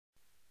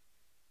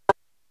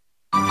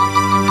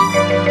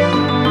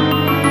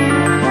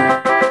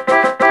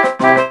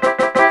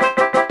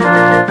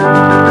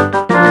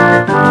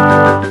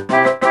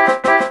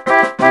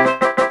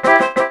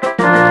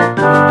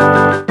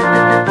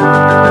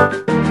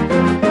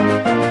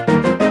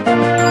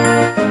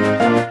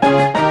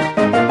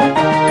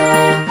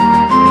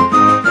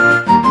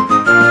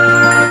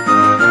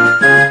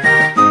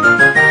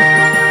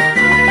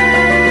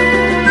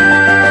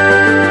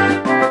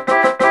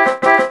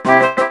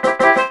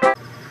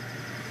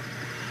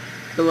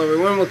Hello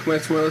everyone, welcome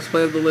back to my Let's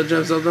Play of The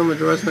Legend of Zelda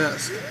Majora's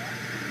Mask.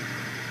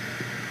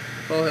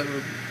 I'll have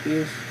a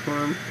beavers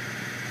farm.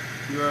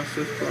 You're off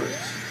with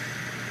parts.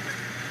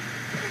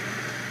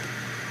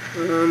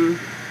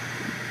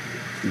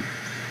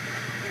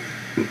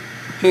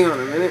 Hang on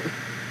a minute.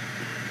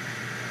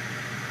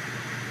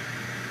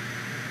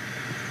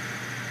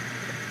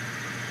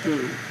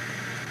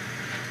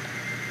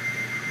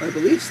 I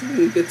believe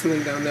you get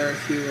something down there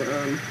if you,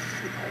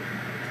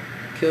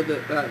 killed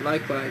that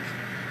like.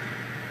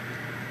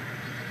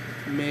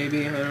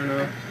 Maybe, I don't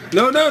know.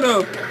 No, no,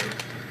 no!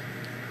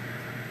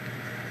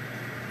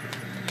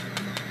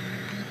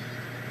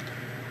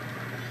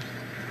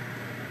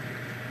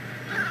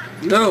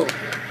 No!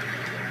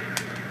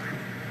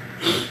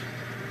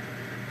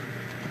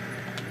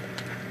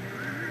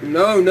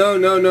 No, no,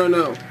 no, no,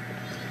 no.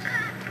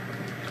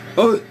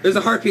 Oh, there's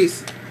a heart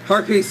piece!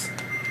 Heart piece!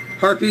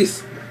 Heart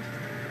piece!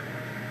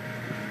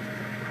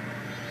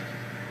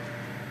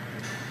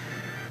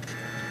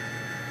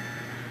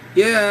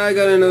 Yeah, I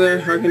got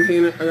another heart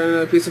container. I got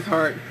another piece of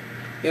heart.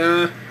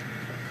 Yeah.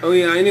 Oh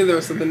yeah, I knew there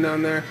was something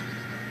down there.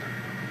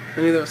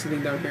 I knew there was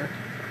something down here.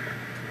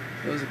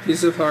 It was a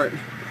piece of heart.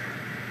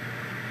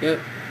 Yep.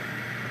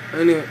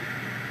 I knew it.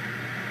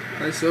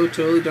 I so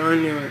totally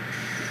darn knew it.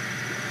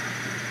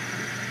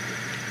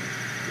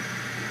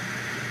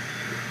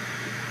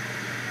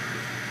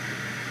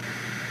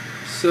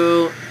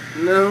 So,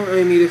 now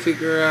I need to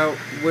figure out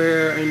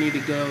where I need to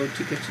go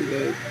to get to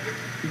the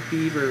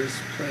beavers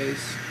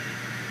place.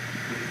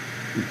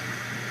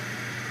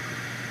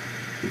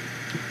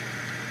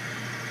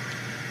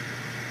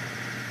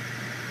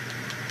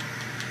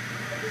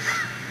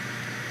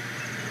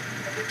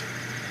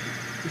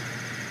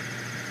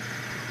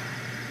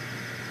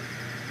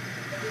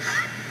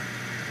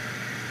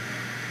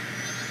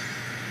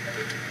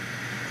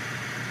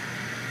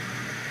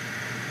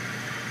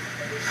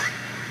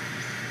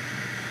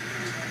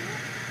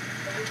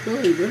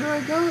 Wait, where do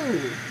I go?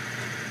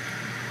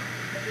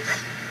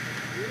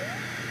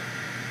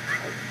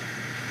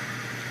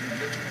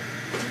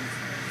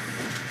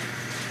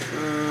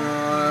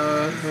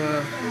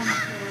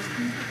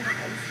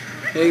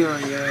 Hang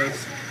on,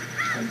 guys.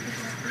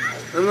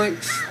 I'm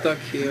like stuck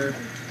here.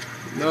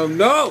 No,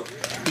 no!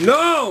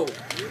 No!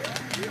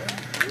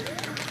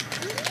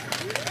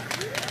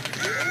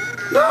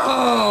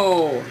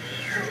 No!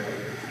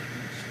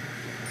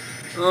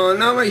 Oh,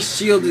 now my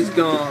shield is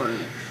gone.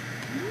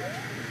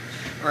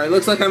 Alright,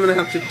 looks like I'm gonna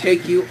have to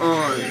take you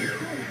on.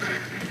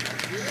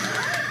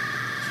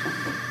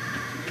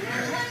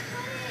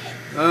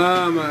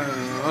 Oh my...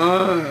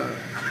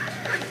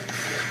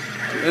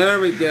 There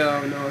we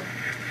go. No.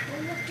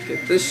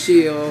 Get the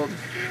shield.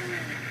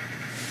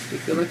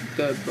 Take it like a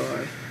good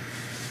boy.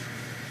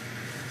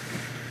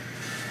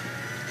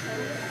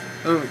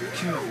 Oh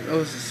god, that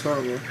was just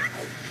horrible.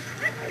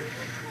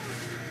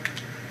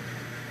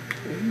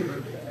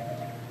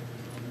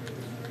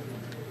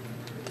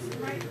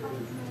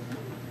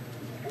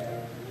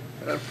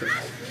 Okay.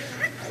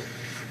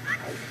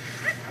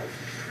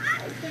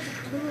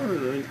 Come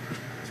on.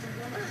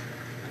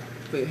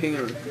 Wait, hang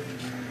on.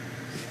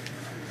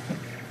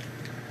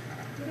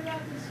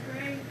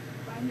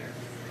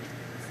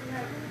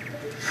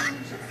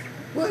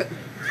 What?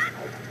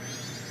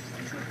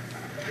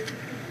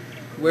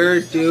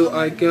 Where do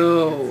I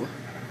go?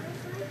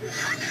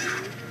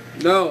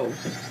 No.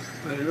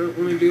 I don't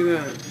want to do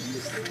that.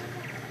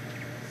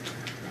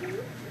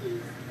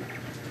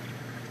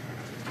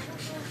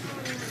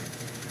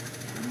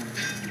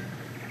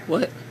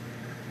 What?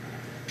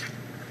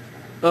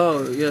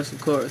 Oh, yes,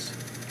 of course.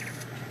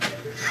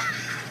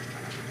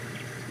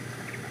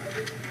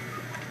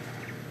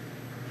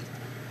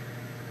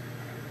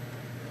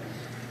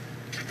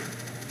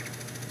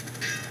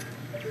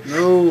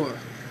 No.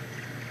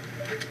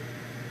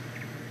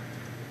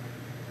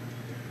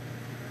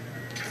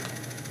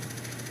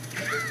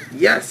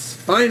 Yes,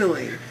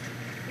 finally.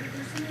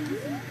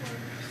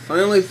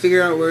 Finally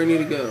figure out where I need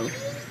to go.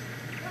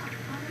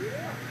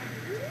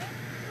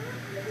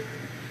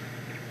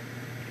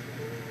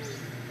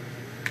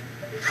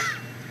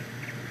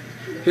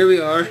 Here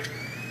we are.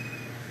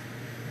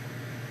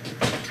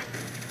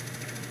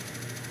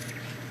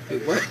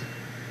 Wait, what?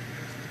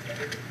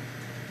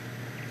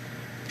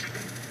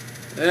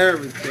 There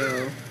we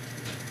go.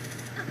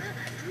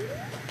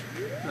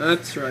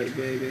 That's right,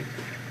 baby.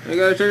 I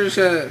got a treasure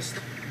chest.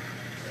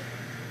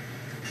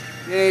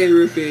 Yay,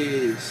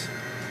 rupees.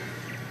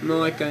 Not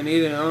like I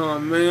need it. Oh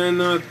man,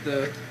 not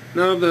the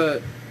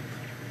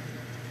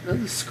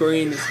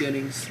screen is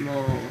getting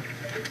small.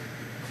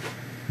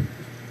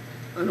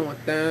 I don't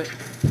want that.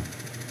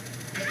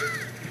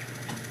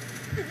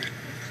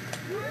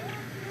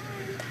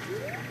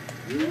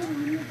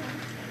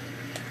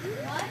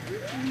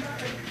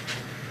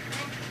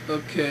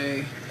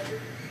 Okay.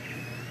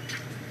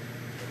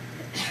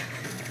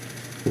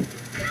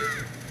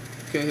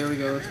 Okay, here we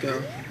go. Let's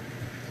go.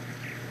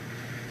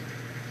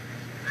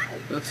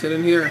 Let's hit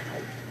in here.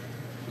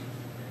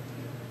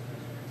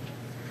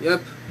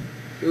 Yep.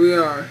 Here we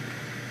are.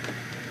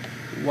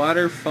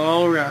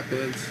 Waterfall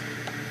Rapids.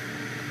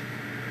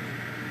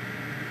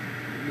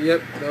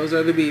 Yep, those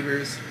are the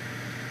beavers.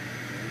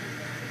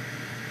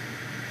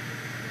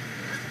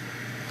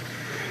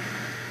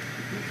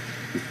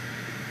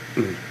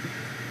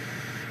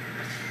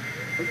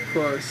 Of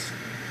course.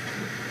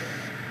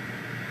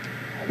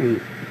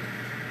 And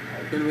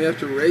we have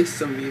to race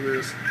some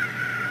beavers.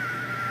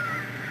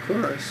 Of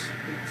course.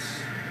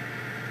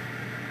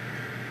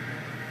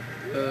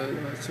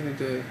 It's a good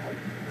day.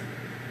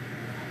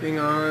 Hang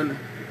on.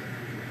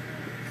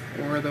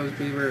 Where are those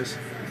beavers?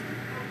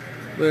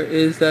 Where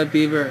is that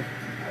beaver?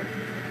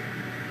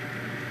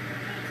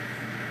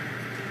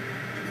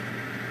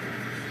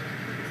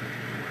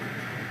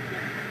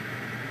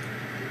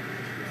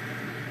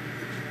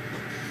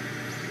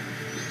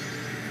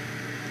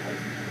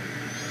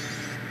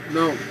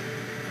 No.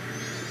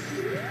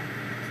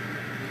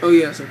 Oh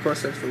yes, of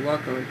course I have to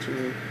walk on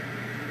to it.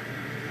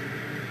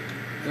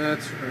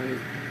 That's right.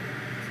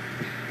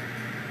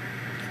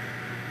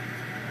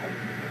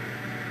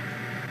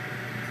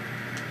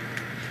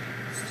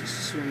 Let's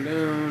just swim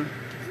down.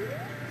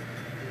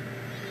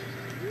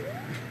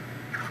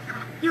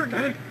 You're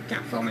good.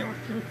 Can't fool me with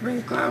your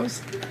green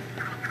clothes.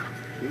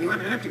 You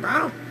want an empty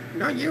bottle?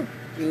 Don't you?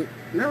 You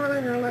never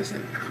learn your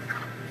lesson.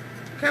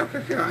 Okay.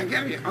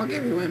 I'll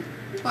give you one.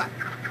 But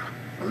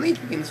only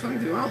if you can swim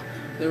through all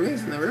the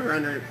rings in the river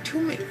under 2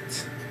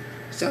 minutes.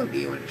 So, do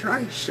you want to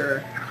try?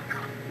 Sure.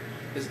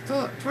 There's a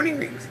total of 20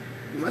 rings.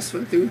 You must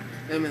swim through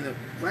them in the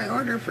right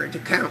order for it to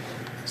count.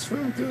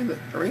 Swim through the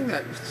ring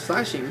that's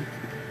flashing.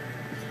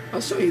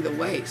 I'll show you the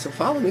way, so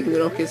follow me and we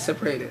don't get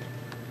separated.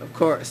 Of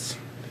course.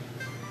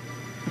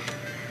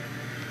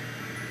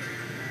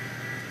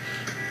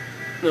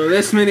 No,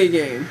 this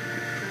minigame,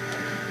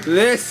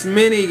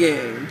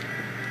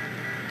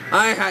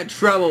 I had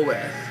trouble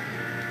with.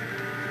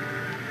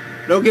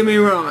 Don't get me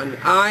wrong,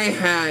 I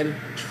had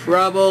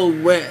trouble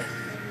with.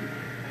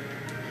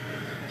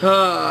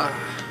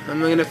 I'm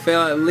gonna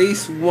fail at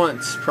least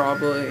once,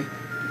 probably.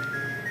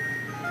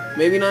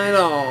 Maybe not at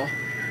all.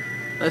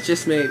 That's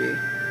just maybe.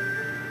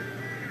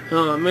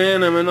 Oh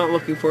man, I'm not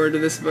looking forward to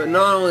this, but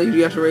not only do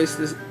you have to race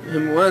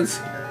him once,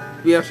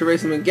 we have to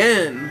race him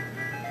again.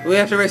 We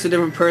have to race a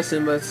different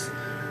person, but it's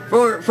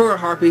for a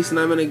Harpies, and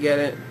I'm gonna get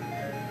it.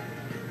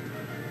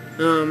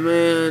 Oh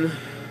man.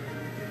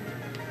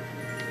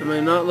 Am I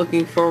not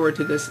looking forward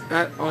to this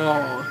at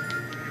all?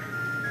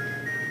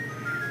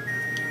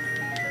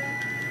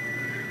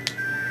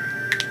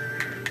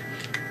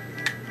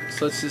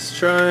 So let's just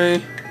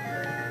try.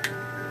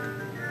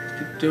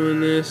 Keep doing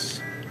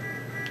this.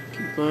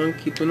 Keep on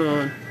keeping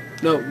on.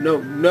 No.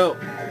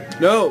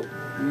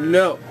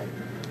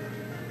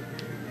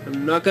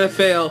 I'm not gonna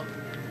fail.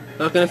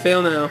 Not gonna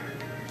fail now.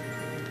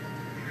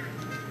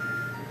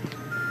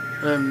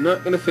 I'm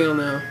not gonna fail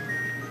now.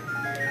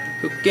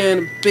 Who can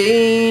it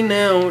be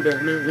now?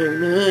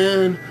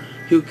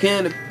 Who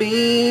can it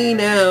be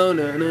now?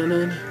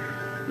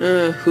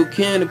 Who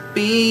can it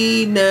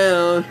be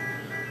now?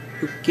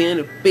 Who can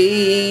it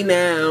be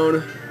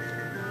now?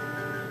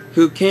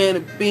 Who can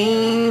it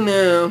be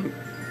now?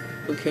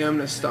 Okay, I'm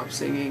gonna stop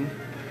singing.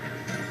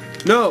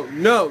 No!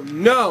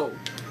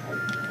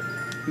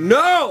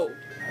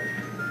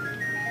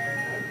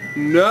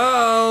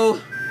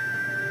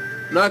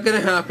 Not gonna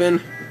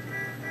happen.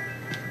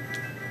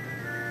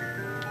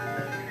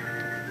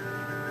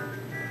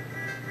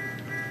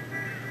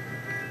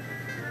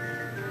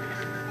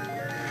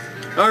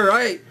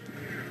 Alright.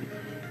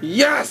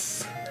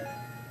 Yes!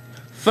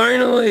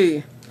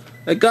 Finally!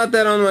 I got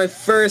that on my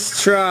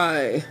first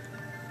try.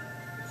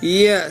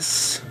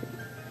 Yes.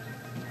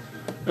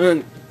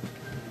 And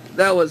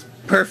that was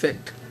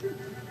perfect.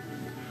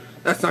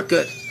 That's not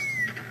good.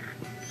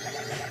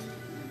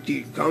 Do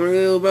you call me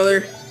little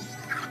brother?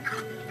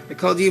 I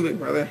called you big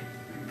brother.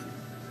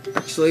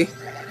 Actually.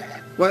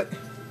 What?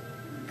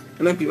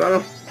 An empty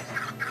bottle?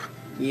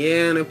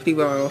 Yeah, an empty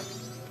bottle.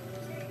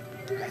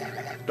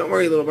 Don't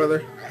worry, little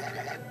brother.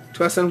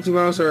 12 empty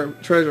bottles are a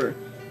treasure.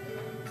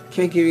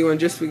 Can't give you one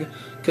just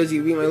because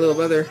you beat my little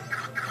brother.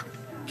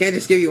 Can't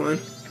just give you one.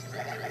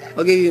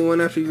 I'll give you one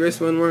after you race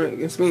one more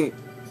against me.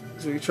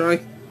 So we try?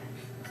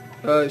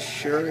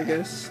 Sure, I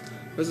guess.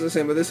 That's the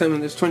same, but this time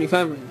there's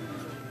 25 of them.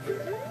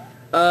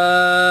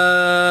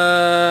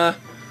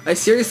 I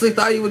seriously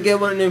thought you would get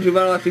one empty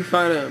bottle after you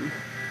fight him.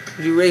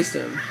 If you raced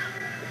him.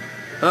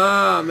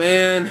 Oh,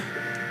 man.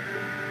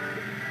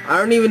 I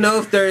don't even know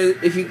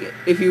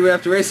if you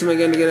have to race him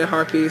again to get a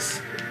heart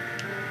piece.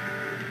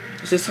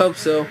 Let's just hope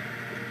so.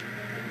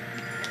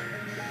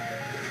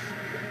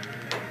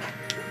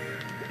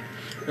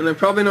 And I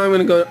probably know I'm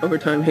gonna go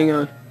overtime. Hang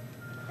on.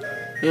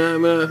 Yeah,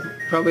 I'm gonna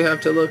probably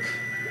have to look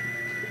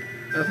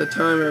at the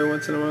time every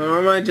once in a while, or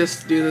I might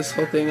just do this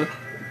whole thing.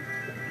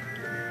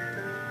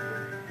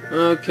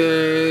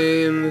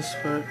 Okay, in this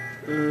part.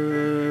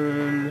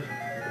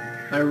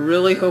 I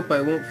really hope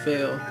I won't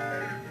fail.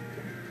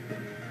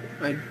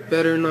 I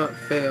better not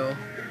fail.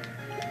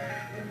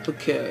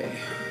 Okay.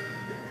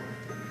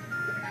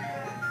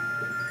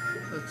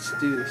 Let's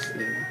do this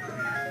thing.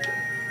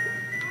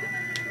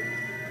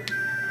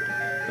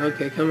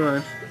 Okay, come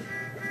on.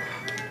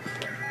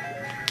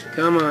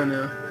 Come on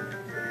now.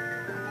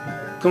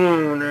 Come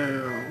on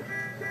now.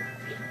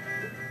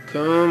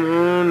 Come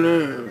on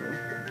now.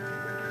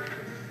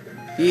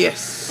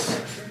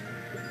 Yes.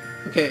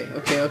 Okay,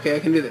 I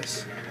can do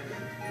this.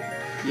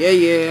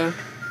 Yeah.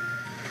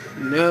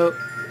 Nope.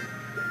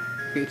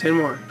 Okay, 10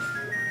 more.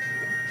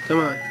 Come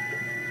on.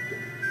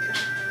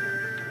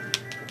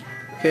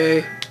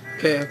 Okay.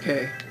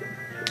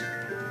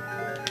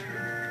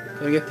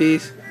 Gotta get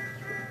these.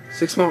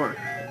 6 more.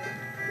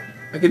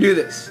 I can do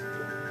this.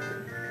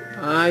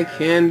 I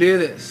can do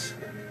this.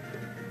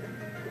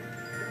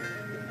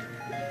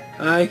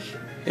 I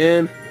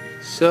can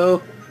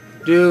so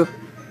do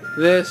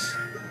this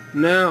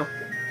now.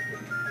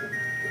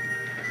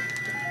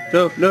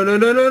 No.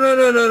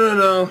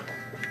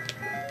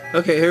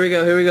 Okay, here we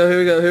go.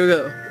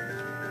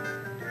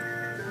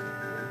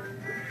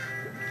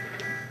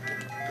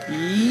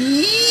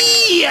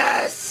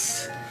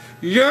 Yes!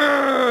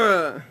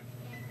 Yeah!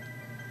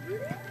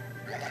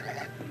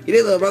 You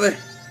did, little brother.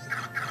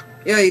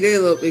 Yeah, you did,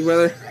 little big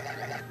brother.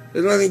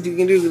 There's nothing you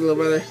can do, little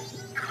brother.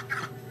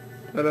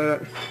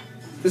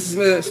 This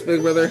is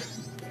big brother.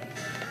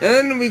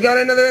 And we got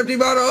another empty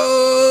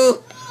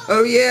bottle!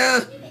 Oh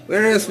yeah!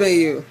 We're gonna spay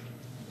you.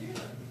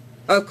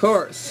 Of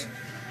course.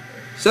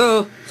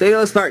 So, say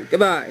let's part.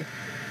 Goodbye.